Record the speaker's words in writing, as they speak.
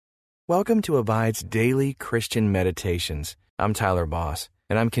Welcome to Abide's Daily Christian Meditations. I'm Tyler Boss,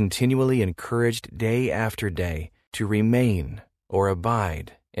 and I'm continually encouraged day after day to remain or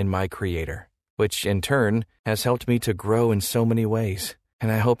abide in my Creator, which in turn has helped me to grow in so many ways.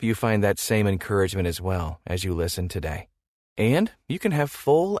 And I hope you find that same encouragement as well as you listen today. And you can have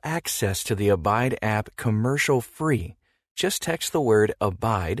full access to the Abide app commercial-free. Just text the word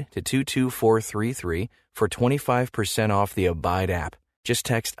ABIDE to 22433 for 25% off the Abide app. Just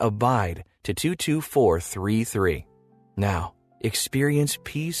text ABIDE to 22433. Now, experience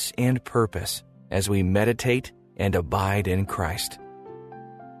peace and purpose as we meditate and abide in Christ.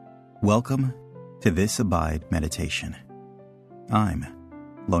 Welcome to this Abide Meditation. I'm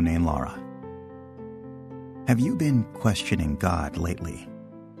Lonane Lara. Have you been questioning God lately?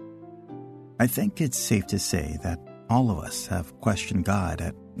 I think it's safe to say that all of us have questioned God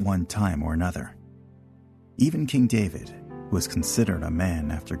at one time or another. Even King David, who was considered a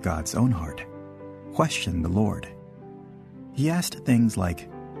man after God's own heart, questioned the Lord. He asked things like,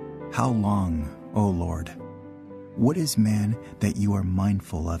 "How long, O Lord? What is man that you are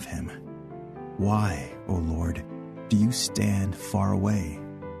mindful of him? Why, O Lord, do you stand far away?"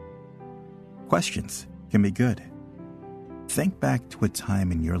 Questions can be good. Think back to a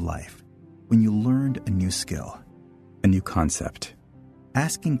time in your life when you learned a new skill, a new concept.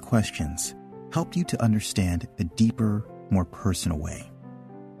 Asking questions helped you to understand a deeper, more personal way.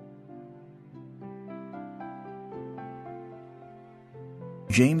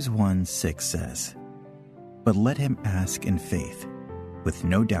 James 1:6 says, "But let him ask in faith, with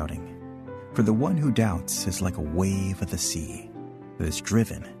no doubting, for the one who doubts is like a wave of the sea that is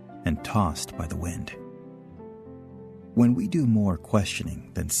driven and tossed by the wind." When we do more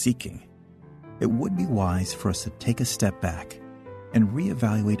questioning than seeking, it would be wise for us to take a step back and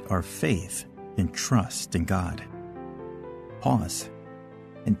reevaluate our faith and trust in God. Pause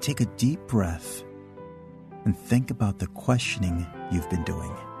and take a deep breath and think about the questioning you've been doing.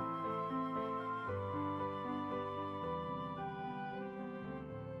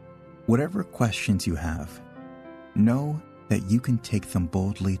 Whatever questions you have, know that you can take them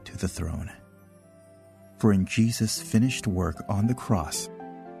boldly to the throne. For in Jesus' finished work on the cross,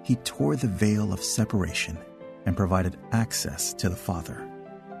 He tore the veil of separation and provided access to the Father.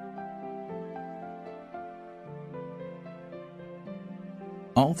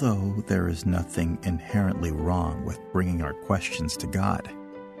 Although there is nothing inherently wrong with bringing our questions to God,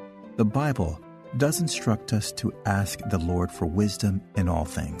 the Bible does instruct us to ask the Lord for wisdom in all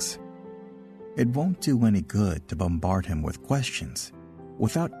things. It won't do any good to bombard Him with questions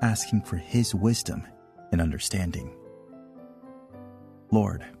without asking for His wisdom and understanding.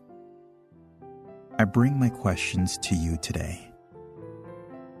 Lord, I bring my questions to you today,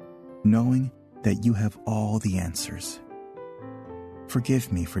 knowing that you have all the answers.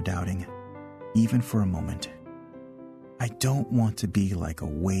 Forgive me for doubting, even for a moment. I don't want to be like a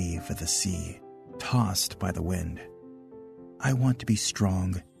wave of the sea, tossed by the wind. I want to be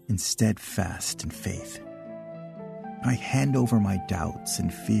strong and steadfast in faith. I hand over my doubts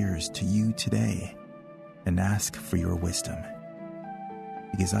and fears to you today and ask for your wisdom,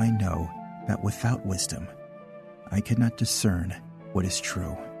 because I know that without wisdom, I cannot discern what is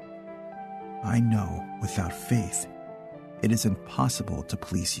true. I know without faith, it is impossible to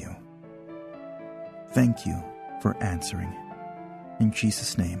please you. Thank you for answering. In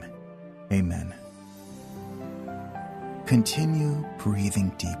Jesus' name, amen. Continue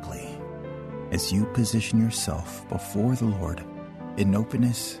breathing deeply as you position yourself before the Lord in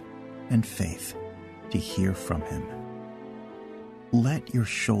openness and faith to hear from Him. Let your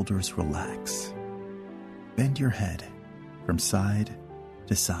shoulders relax. Bend your head from side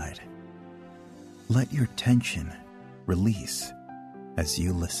to side. Let your tension release as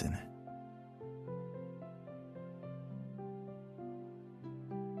you listen.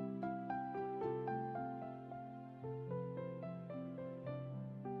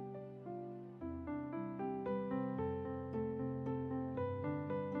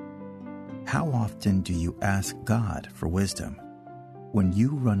 How often do you ask God for wisdom when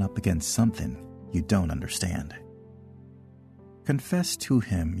you run up against something you don't understand? Confess to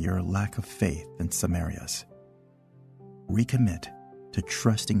Him your lack of faith in some areas. Recommit to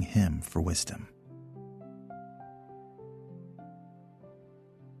trusting Him for wisdom.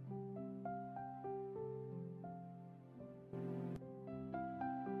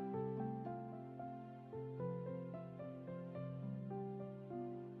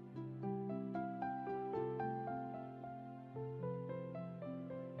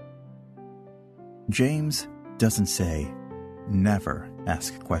 James doesn't say, never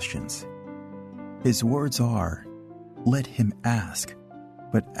ask questions. His words are, let him ask,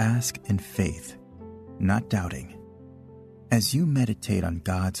 but ask in faith, not doubting. As you meditate on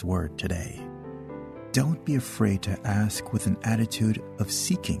God's Word today, don't be afraid to ask with an attitude of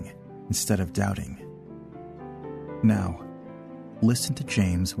seeking instead of doubting. Now, listen to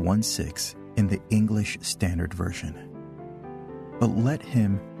James 1:6 in the English Standard Version. But let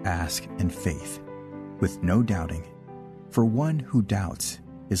him ask in faith, with no doubting, for one who doubts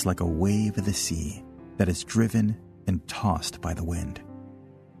is like a wave of the sea that is driven and tossed by the wind.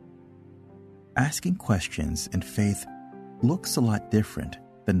 Asking questions in faith looks a lot different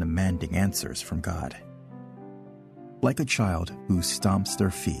than demanding answers from God. Like a child who stomps their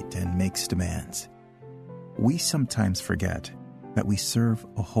feet and makes demands, we sometimes forget that we serve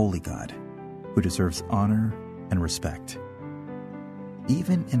a holy God who deserves honor and respect.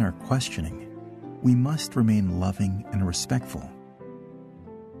 Even in our questioning, we must remain loving and respectful.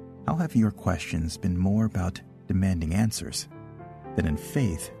 How have your questions been more about demanding answers than in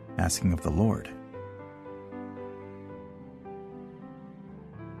faith asking of the Lord?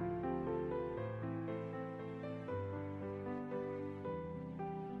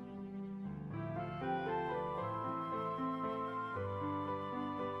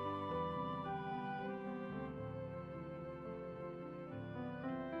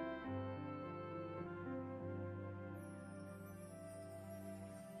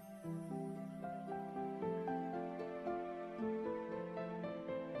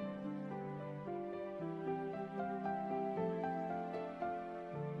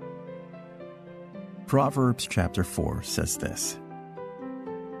 Proverbs chapter 4 says this: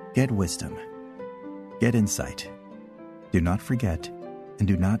 Get wisdom, get insight. Do not forget, and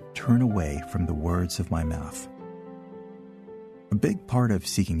do not turn away from the words of my mouth. A big part of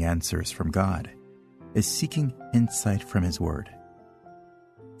seeking answers from God is seeking insight from His Word.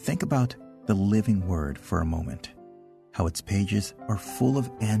 Think about the living Word for a moment, how its pages are full of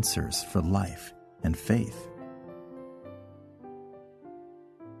answers for life and faith.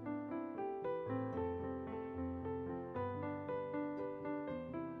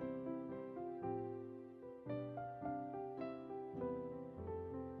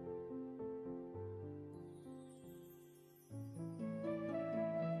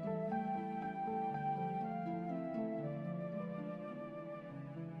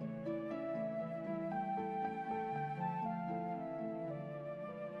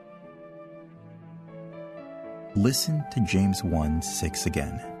 Listen to James 1:6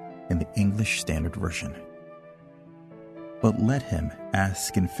 again in the English Standard Version. But let him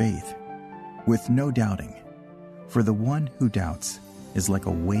ask in faith, with no doubting, for the one who doubts is like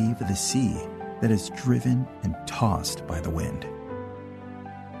a wave of the sea that is driven and tossed by the wind.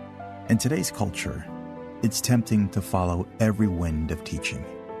 In today's culture, it's tempting to follow every wind of teaching,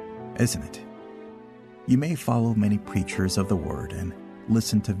 isn't it? You may follow many preachers of the Word and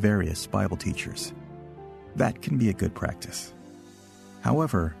listen to various Bible teachers. That can be a good practice.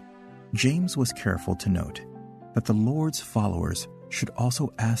 However, James was careful to note that the Lord's followers should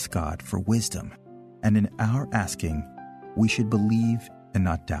also ask God for wisdom, and in our asking, we should believe and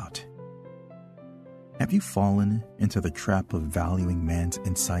not doubt. Have you fallen into the trap of valuing man's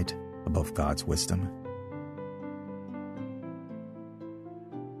insight above God's wisdom?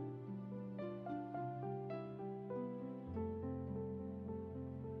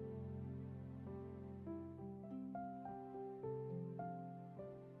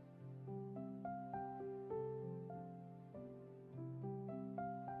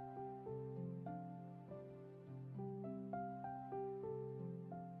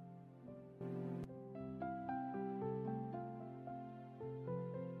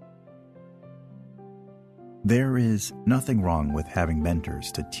 There is nothing wrong with having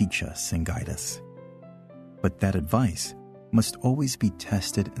mentors to teach us and guide us. But that advice must always be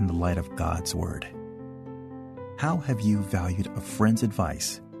tested in the light of God's Word. How have you valued a friend's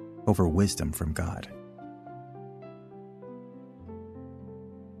advice over wisdom from God?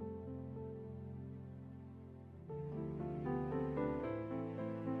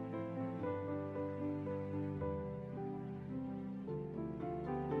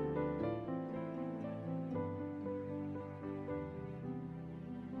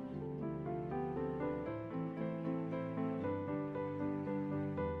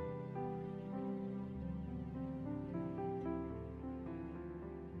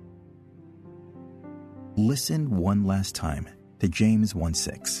 Listen one last time to James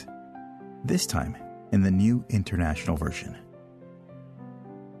 1:6, this time in the New International Version.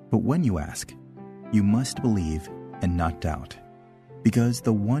 But when you ask, you must believe and not doubt, because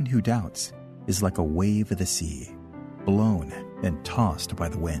the one who doubts is like a wave of the sea, blown and tossed by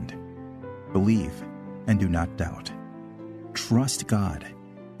the wind. Believe and do not doubt. Trust God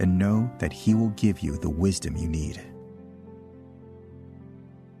and know that He will give you the wisdom you need.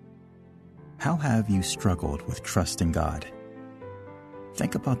 How have you struggled with trusting God?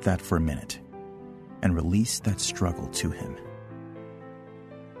 Think about that for a minute and release that struggle to Him.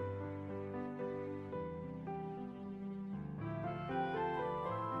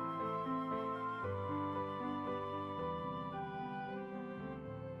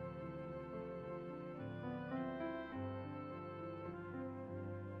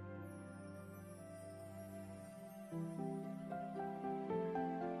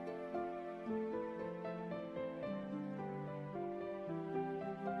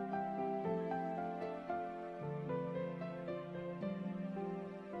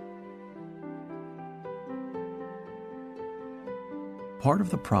 Part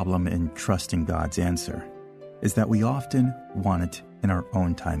of the problem in trusting God's answer is that we often want it in our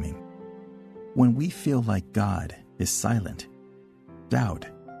own timing. When we feel like God is silent, doubt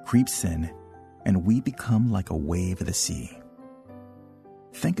creeps in and we become like a wave of the sea.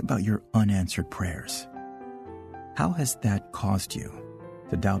 Think about your unanswered prayers. How has that caused you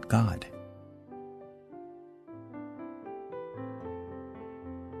to doubt God?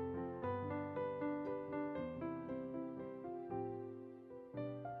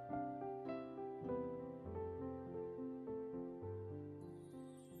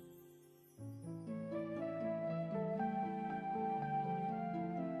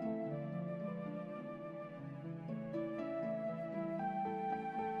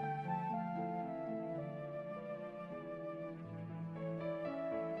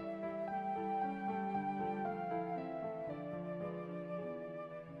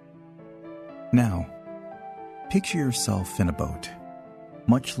 Now, picture yourself in a boat,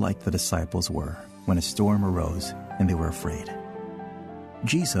 much like the disciples were when a storm arose and they were afraid.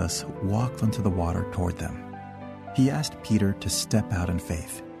 Jesus walked onto the water toward them. He asked Peter to step out in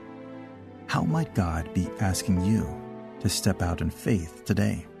faith. How might God be asking you to step out in faith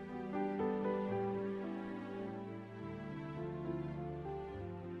today?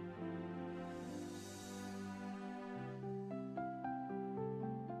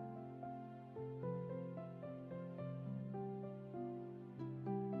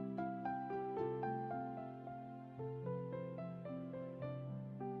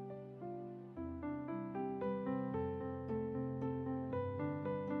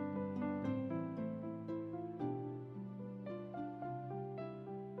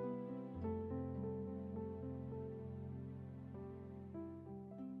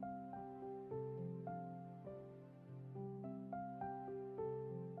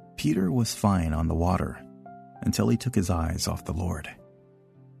 Peter was fine on the water until he took his eyes off the Lord.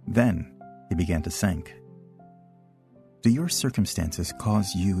 Then he began to sink. Do your circumstances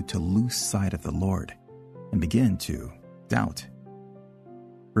cause you to lose sight of the Lord and begin to doubt?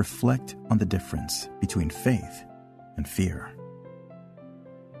 Reflect on the difference between faith and fear.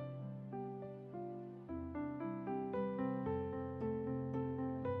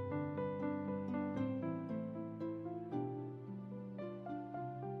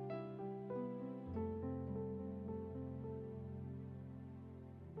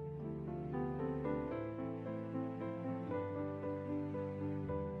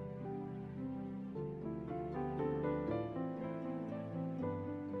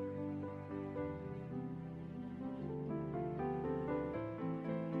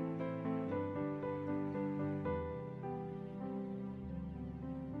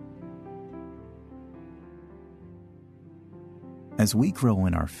 As we grow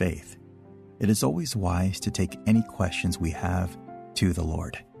in our faith, it is always wise to take any questions we have to the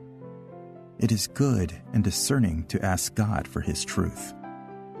Lord. It is good and discerning to ask God for His truth.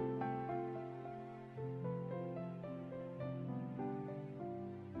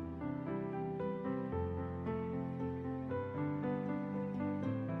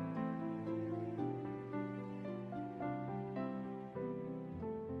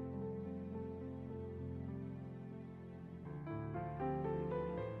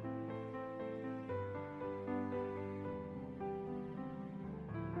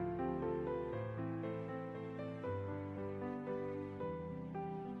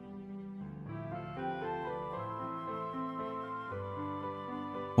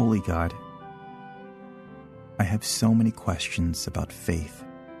 Holy God, I have so many questions about faith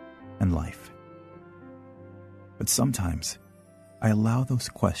and life. But sometimes I allow those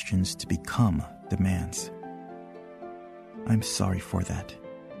questions to become demands. I'm sorry for that.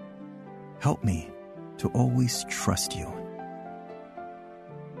 Help me to always trust you.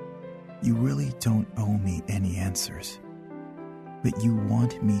 You really don't owe me any answers, but you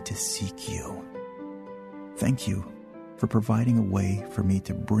want me to seek you. Thank you for providing a way for me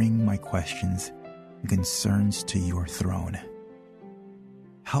to bring my questions and concerns to your throne.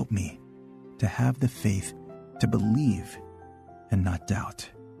 Help me to have the faith to believe and not doubt.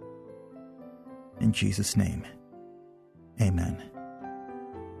 In Jesus' name, amen.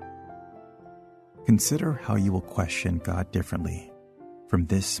 Consider how you will question God differently from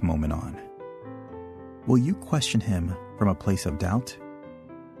this moment on. Will you question Him from a place of doubt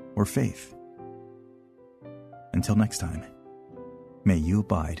or faith? Until next time, may you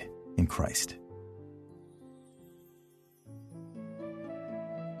abide in Christ.